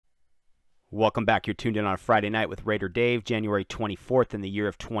Welcome back. You're tuned in on a Friday night with Raider Dave, January 24th in the year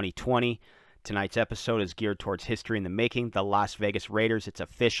of 2020. Tonight's episode is geared towards history in the making. The Las Vegas Raiders, it's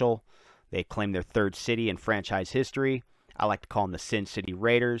official. They claim their third city in franchise history. I like to call them the Sin City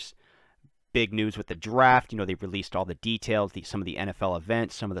Raiders. Big news with the draft. They've released all the details, some of the NFL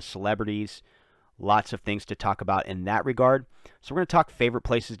events, some of the celebrities. Lots of things to talk about in that regard. So we're going to talk favorite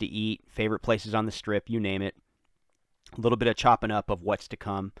places to eat, favorite places on the Strip, you name it. A little bit of chopping up of what's to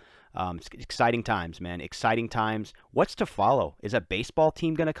come. It's exciting times, man. Exciting times. What's to follow? Is a baseball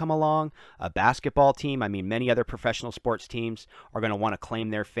team going to come along? A basketball team? I mean, many other professional sports teams are going to want to claim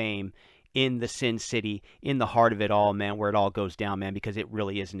their fame in the Sin City, in the heart of it all, man, where it all goes down, man, because it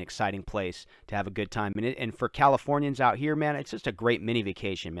really is an exciting place to have a good time. And for Californians out here, man, it's just a great mini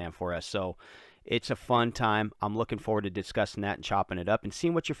vacation, man, for us. So it's a fun time. I'm looking forward to discussing that and chopping it up and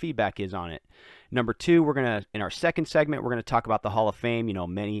seeing what your feedback is on it. Number two, in our second segment, we're going to talk about the Hall of Fame.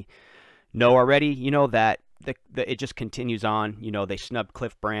 Many know already, that it just continues on. They snubbed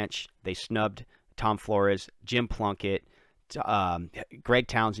Cliff Branch. They snubbed Tom Flores, Jim Plunkett, Greg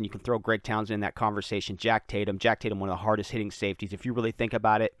Townsend. You can throw Greg Townsend in that conversation. Jack Tatum, one of the hardest hitting safeties. If you really think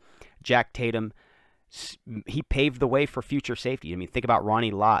about it, Jack Tatum, he paved the way for future safety. I mean, think about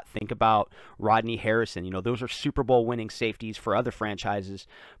Ronnie Lott. Think about Rodney Harrison. Those are Super Bowl winning safeties for other franchises.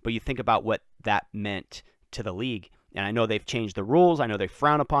 But you think about what that meant to the league. And I know they've changed the rules. I know they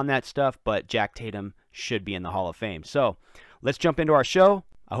frown upon that stuff. But Jack Tatum should be in the Hall of Fame. So let's jump into our show.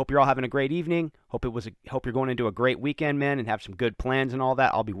 I hope you're all having a great evening. Hope you're going into a great weekend, man, and have some good plans and all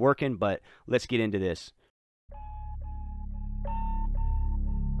that. I'll be working, but let's get into this.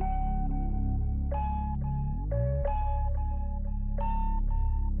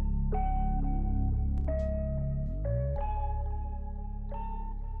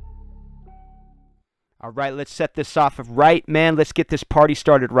 All right, let's set this off right, man. Let's get this party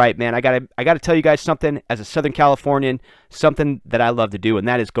started right, man. I gotta tell you guys something. As a Southern Californian, something that I love to do, and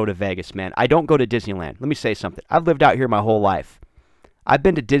that is go to Vegas, man. I don't go to Disneyland. Let me say something. I've lived out here my whole life. I've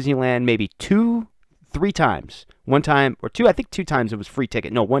been to Disneyland maybe 3 times. One time or two. I think 2 times it was free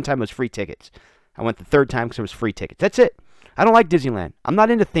ticket. No, one time it was free tickets. I went the third time because it was free tickets. That's it. I don't like Disneyland. I'm not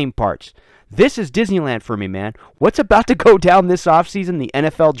into theme parks. This is Disneyland for me, man. What's about to go down this offseason, the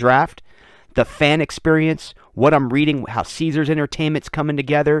NFL draft? The fan experience, what I'm reading, how Caesars Entertainment's coming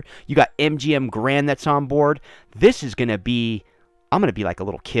together. You got MGM Grand that's on board. This is going to be, I'm going to be like a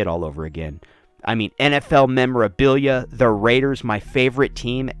little kid all over again. I mean, NFL memorabilia, the Raiders, my favorite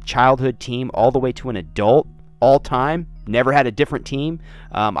team, childhood team, all the way to an adult, all time. Never had a different team.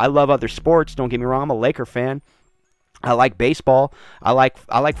 I love other sports, don't get me wrong. I'm a Laker fan. I like baseball. I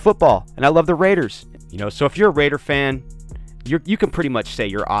like football, and I love the Raiders. So if you're a Raider fan, you can pretty much say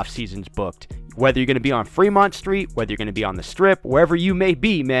your off season's booked. Whether you're going to be on Fremont Street, whether you're going to be on the Strip, wherever you may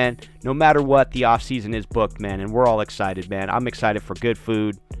be, man, no matter what, the off season is booked, man, and we're all excited, man. I'm excited for good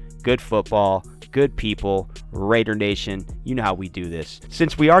food, good football, good people, Raider Nation. You know how we do this.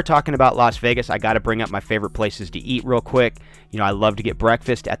 Since we are talking about Las Vegas, I got to bring up my favorite places to eat real quick. I love to get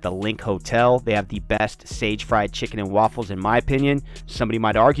breakfast at the Link Hotel. They have the best sage fried chicken and waffles, in my opinion. Somebody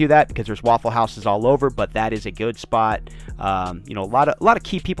might argue that because there's Waffle Houses all over, but that is a good spot. A lot of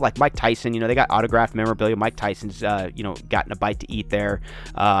key people like Mike Tyson. They got autographed memorabilia. Mike Tyson's, gotten a bite to eat there.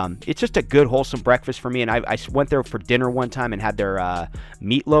 It's just a good, wholesome breakfast for me. And I went there for dinner one time and had their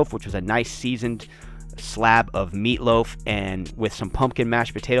meatloaf, which was a nice seasoned slab of meatloaf and with some pumpkin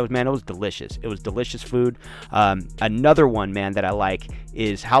mashed potatoes. Man, it was delicious. It was delicious food. Another one, man, that I like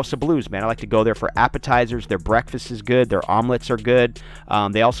is House of Blues, man. I like to go there for appetizers. Their breakfast is good. Their omelets are good.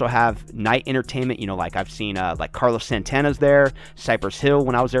 They also have night entertainment. Like I've seen like Carlos Santana's there. Cypress Hill,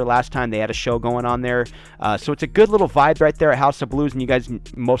 when I was there last time, they had a show going on there. So it's a good little vibe right there at House of Blues. And you guys,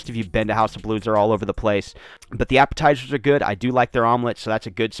 most of you have been to House of Blues. They're all over the place. But the appetizers are good. I do like their omelets, so that's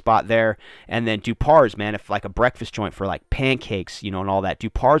a good spot there. And then Dupar's, man, if like a breakfast joint for like pancakes, and all that.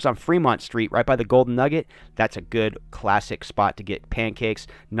 Dupar's on Fremont Street, right by the Golden Nugget. That's a good classic spot to get pancakes.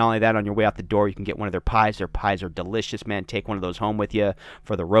 Not only that, on your way out the door, you can get one of their pies. Their pies are delicious, man. Take one of those home with you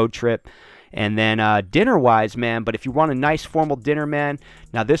for the road trip. And then dinner-wise, man, but if you want a nice formal dinner, man,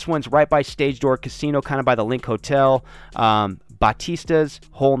 now this one's right by Stage Door Casino, kind of by the Link Hotel. Battista's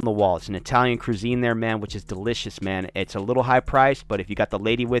Hole in the Wall. It's an Italian cuisine there, man, which is delicious, man. It's a little high priced, but if you got the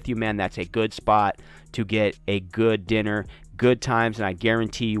lady with you, man, that's a good spot to get a good dinner, good times, and I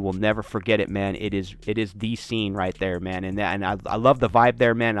guarantee you will never forget it, man. It is the scene right there, man. And I love the vibe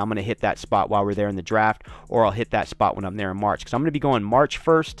there, man. I'm gonna hit that spot while we're there in the draft, or I'll hit that spot when I'm there in March, because I'm gonna be going March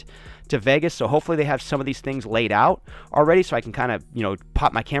 1st to Vegas. So hopefully they have some of these things laid out already, so I can kind of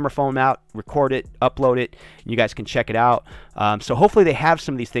pop my camera phone out, record it, upload it, and you guys can check it out. So hopefully they have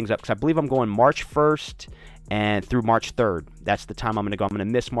some of these things up, because I believe I'm going March 1st and through March 3rd. That's the time I'm going to go. I'm going to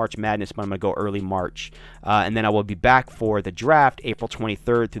miss March Madness, but I'm going to go early March. And then I will be back for the draft April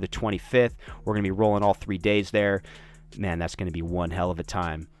 23rd through the 25th. We're going to be rolling all 3 days there. Man, that's going to be one hell of a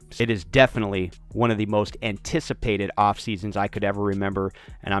time. It is definitely one of the most anticipated off seasons I could ever remember,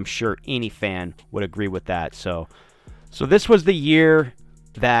 and I'm sure any fan would agree with that. So this was the year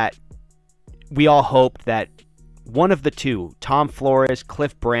that we all hoped that one of the two, Tom Flores,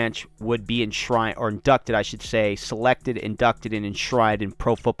 Cliff Branch, would be enshrined, or inducted, I should say, selected, inducted, and enshrined in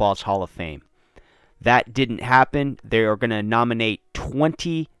Pro Football's Hall of Fame. That didn't happen. They are going to nominate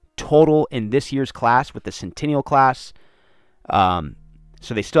 20 total in this year's class with the Centennial class.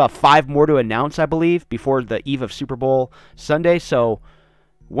 So they still have 5 more to announce, I believe, before the eve of Super Bowl Sunday. So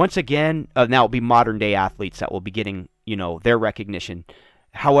once again, now it'll be modern day athletes that will be getting, their recognition.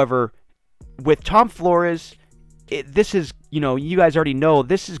 However, with Tom Flores, this is, you guys already know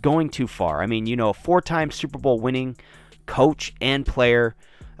this is going too far. I mean, 4-time Super Bowl winning coach and player,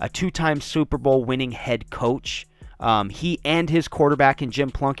 a 2-time Super Bowl winning head coach. He and his quarterback in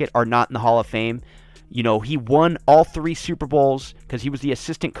Jim Plunkett are not in the Hall of Fame. He won all 3 Super Bowls because he was the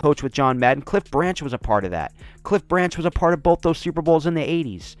assistant coach with John Madden. Cliff Branch was a part of that. Cliff Branch was a part of both those Super Bowls in the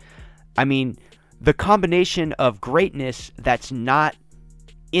 80s. I mean, the combination of greatness that's not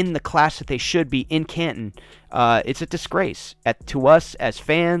in the class that they should be in Canton, it's a disgrace to us as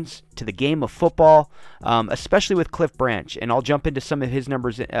fans, to the game of football, especially with Cliff Branch. And I'll jump into some of his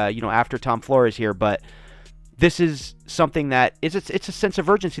numbers, after Tom Flores here, but this is something that it's a sense of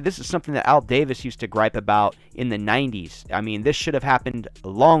urgency. This is something that Al Davis used to gripe about in the 90s. I mean, this should have happened a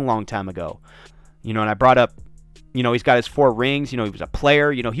long, long time ago. And I brought up, he's got his 4 rings. He was a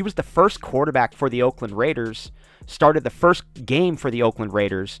player. He was the first quarterback for the Oakland Raiders, started the first game for the Oakland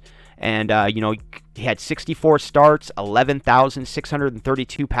Raiders. And, he had 64 starts,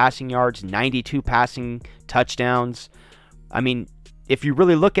 11,632 passing yards, 92 passing touchdowns. I mean, if you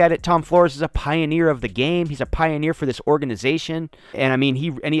really look at it, Tom Flores is a pioneer of the game. He's a pioneer for this organization. And I mean,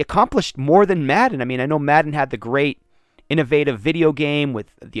 he accomplished more than Madden. I mean, I know Madden had the great innovative video game with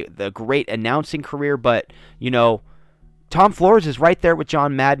the great announcing career, but, Tom Flores is right there with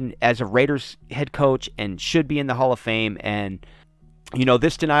John Madden as a Raiders head coach and should be in the Hall of Fame. And,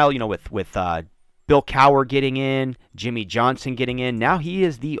 this denial, with Bill Cowher getting in, Jimmy Johnson getting in. Now he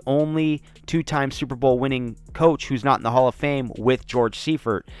is the only 2-time Super Bowl winning coach who's not in the Hall of Fame with George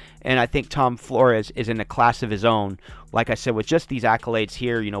Seifert. And I think Tom Flores is in a class of his own. Like I said, with just these accolades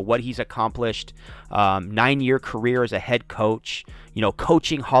here, what he's accomplished, 9-year career as a head coach,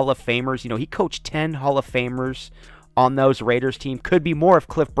 coaching Hall of Famers. He coached 10 Hall of Famers on those Raiders team. Could be more if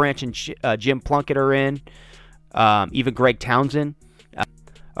Cliff Branch and Jim Plunkett are in, even Greg Townsend.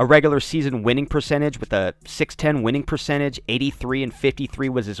 A regular season winning percentage with a 610 winning percentage. 83-53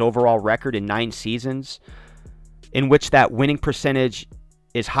 was his overall record in 9 seasons, in which that winning percentage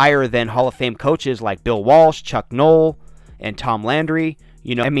is higher than Hall of Fame coaches like Bill Walsh, Chuck Noll, and Tom Landry.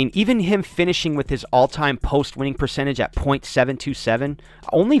 Even him finishing with his all-time post-winning percentage at .727,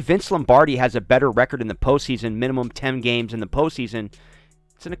 only Vince Lombardi has a better record in the postseason, minimum 10 games in the postseason.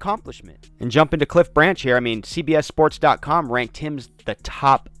 It's an accomplishment. And jump into Cliff Branch here. I mean, CBSSports.com ranked him the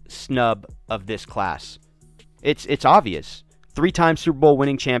top snub of this class. It's obvious. 3-time Super Bowl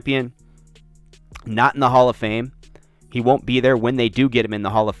winning champion, not in the Hall of Fame. He won't be there when they do get him in the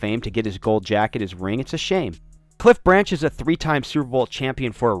Hall of Fame to get his gold jacket, his ring. It's a shame. Cliff Branch is a 3-time Super Bowl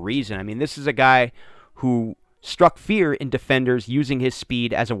champion for a reason. I mean, this is a guy who struck fear in defenders using his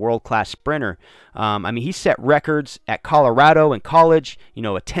speed as a world-class sprinter. He set records at Colorado in college, a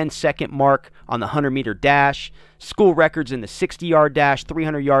 10-second mark on the 100-meter dash, school records in the 60-yard dash,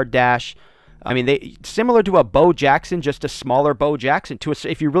 300-yard dash. They similar to a Bo Jackson, just a smaller Bo Jackson.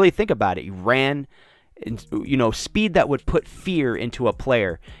 If you really think about it, he ran, speed that would put fear into a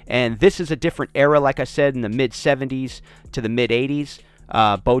player. And this is a different era, like I said, in the mid-'70s to the mid-'80s.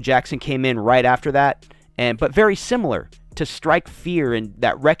 Bo Jackson came in right after that. But very similar to strike fear and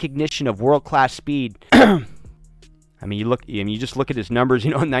that recognition of world-class speed. You just look at his numbers,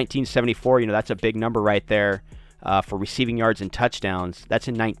 in 1974, that's a big number right there for receiving yards and touchdowns. That's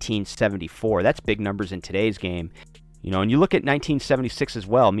in 1974. That's big numbers in today's game. And you look at 1976 as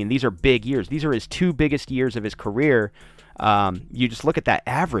well. I mean, these are big years. These are his 2 biggest years of his career. You just look at that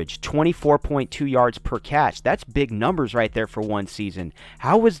average, 24.2 yards per catch. That's big numbers right there for one season.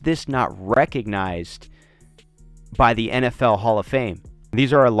 How was this not recognized by the NFL Hall of Fame?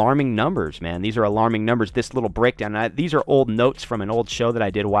 These are alarming numbers, man. These are alarming numbers. This little breakdown. These are old notes from an old show that I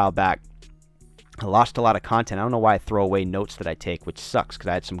did a while back. I lost a lot of content. I don't know why I throw away notes that I take, which sucks because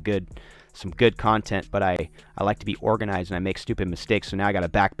I had some good content, but I like to be organized and I make stupid mistakes. So now I got a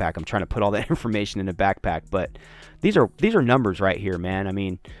backpack. I'm trying to put all that information in a backpack, but these are numbers right here, man. I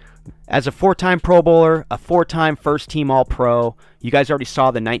mean, as a 4-time Pro Bowler, a 4-time first-team All-Pro, you guys already saw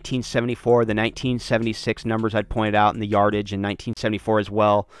the 1974, the 1976 numbers I'd pointed out in the yardage in 1974 as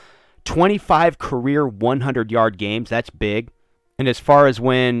well. 25 career 100-yard games, that's big. And as far as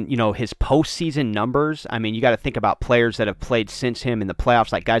when, his postseason numbers, I mean, you got to think about players that have played since him in the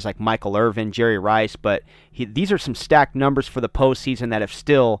playoffs, like guys like Michael Irvin, Jerry Rice, but these are some stacked numbers for the postseason that have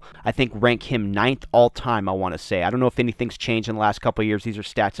still, I think, rank him 9th all-time, I want to say. I don't know if anything's changed in the last couple of years. These are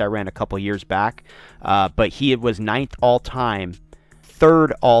stats I ran a couple of years back, but he was 9th all-time,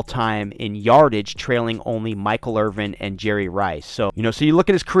 3rd all-time in yardage, trailing only Michael Irvin and Jerry Rice. So you look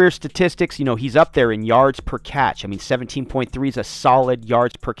at his career statistics, he's up there in yards per catch. I mean, 17.3 is a solid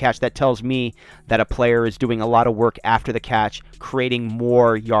yards per catch. That tells me that a player is doing a lot of work after the catch, creating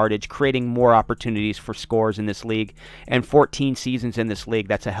more yardage, creating more opportunities for scores in this league. And 14 seasons in this league,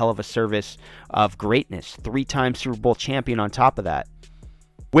 that's a hell of a service of greatness. 3-time Super Bowl champion on top of that.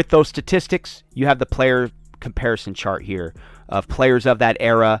 With those statistics, you have the player comparison chart here of players of that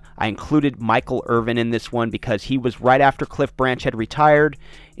era. I included Michael Irvin in this one because he was right after Cliff Branch had retired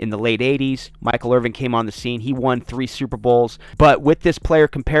in the late 80s. Michael Irvin came on the scene. He won 3 Super Bowls. But with this player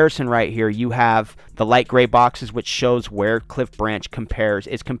comparison right here, you have the light gray boxes, which shows where Cliff Branch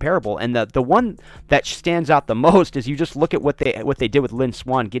is comparable. And the one that stands out the most is you just look at what they did with Lynn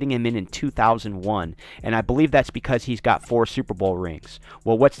Swann, getting him in 2001. And I believe that's because he's got 4 Super Bowl rings.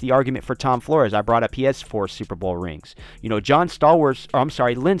 Well, what's the argument for Tom Flores? I brought up he has 4 Super Bowl rings.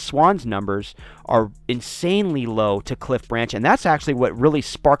 Lynn Swann's numbers are insanely low to Cliff Branch, and that's actually what really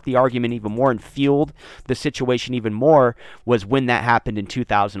sparked the argument even more and fueled the situation even more, was when that happened in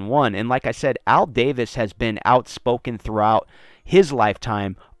 2001. And like I said, Al Davis has been outspoken throughout his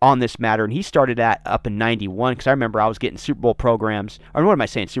lifetime on this matter, and he started up in 91, because I remember I was getting Super Bowl programs, or what am I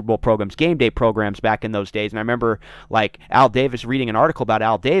saying, Super Bowl programs, game day programs back in those days, and I remember like Al Davis reading an article about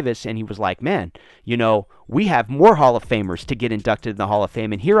Al Davis, and he was like, man, we have more Hall of Famers to get inducted in the Hall of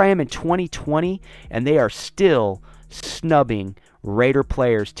Fame, and here I am in 2020, and they are still snubbing Raider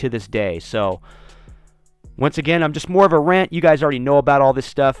players to this day. So once again, I'm just more of a rant. You guys already know about all this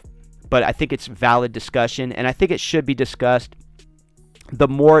stuff, but I think it's valid discussion, and I think it should be discussed. The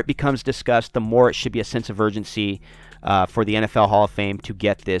more it becomes discussed, the more it should be a sense of urgency for the NFL Hall of Fame to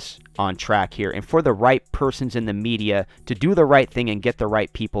get this on track here, and for the right persons in the media to do the right thing and get the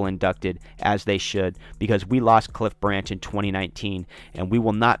right people inducted as they should, because we lost Cliff Branch in 2019, and we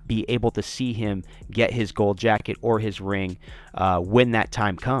will not be able to see him get his gold jacket or his ring when that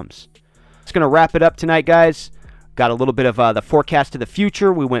time comes. It's going to wrap it up tonight, guys. Got a little bit of the forecast of the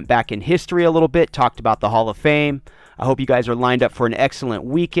future. We went back in history a little bit, talked about the Hall of Fame. I hope you guys are lined up for an excellent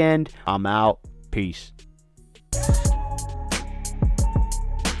weekend. I'm out. Peace.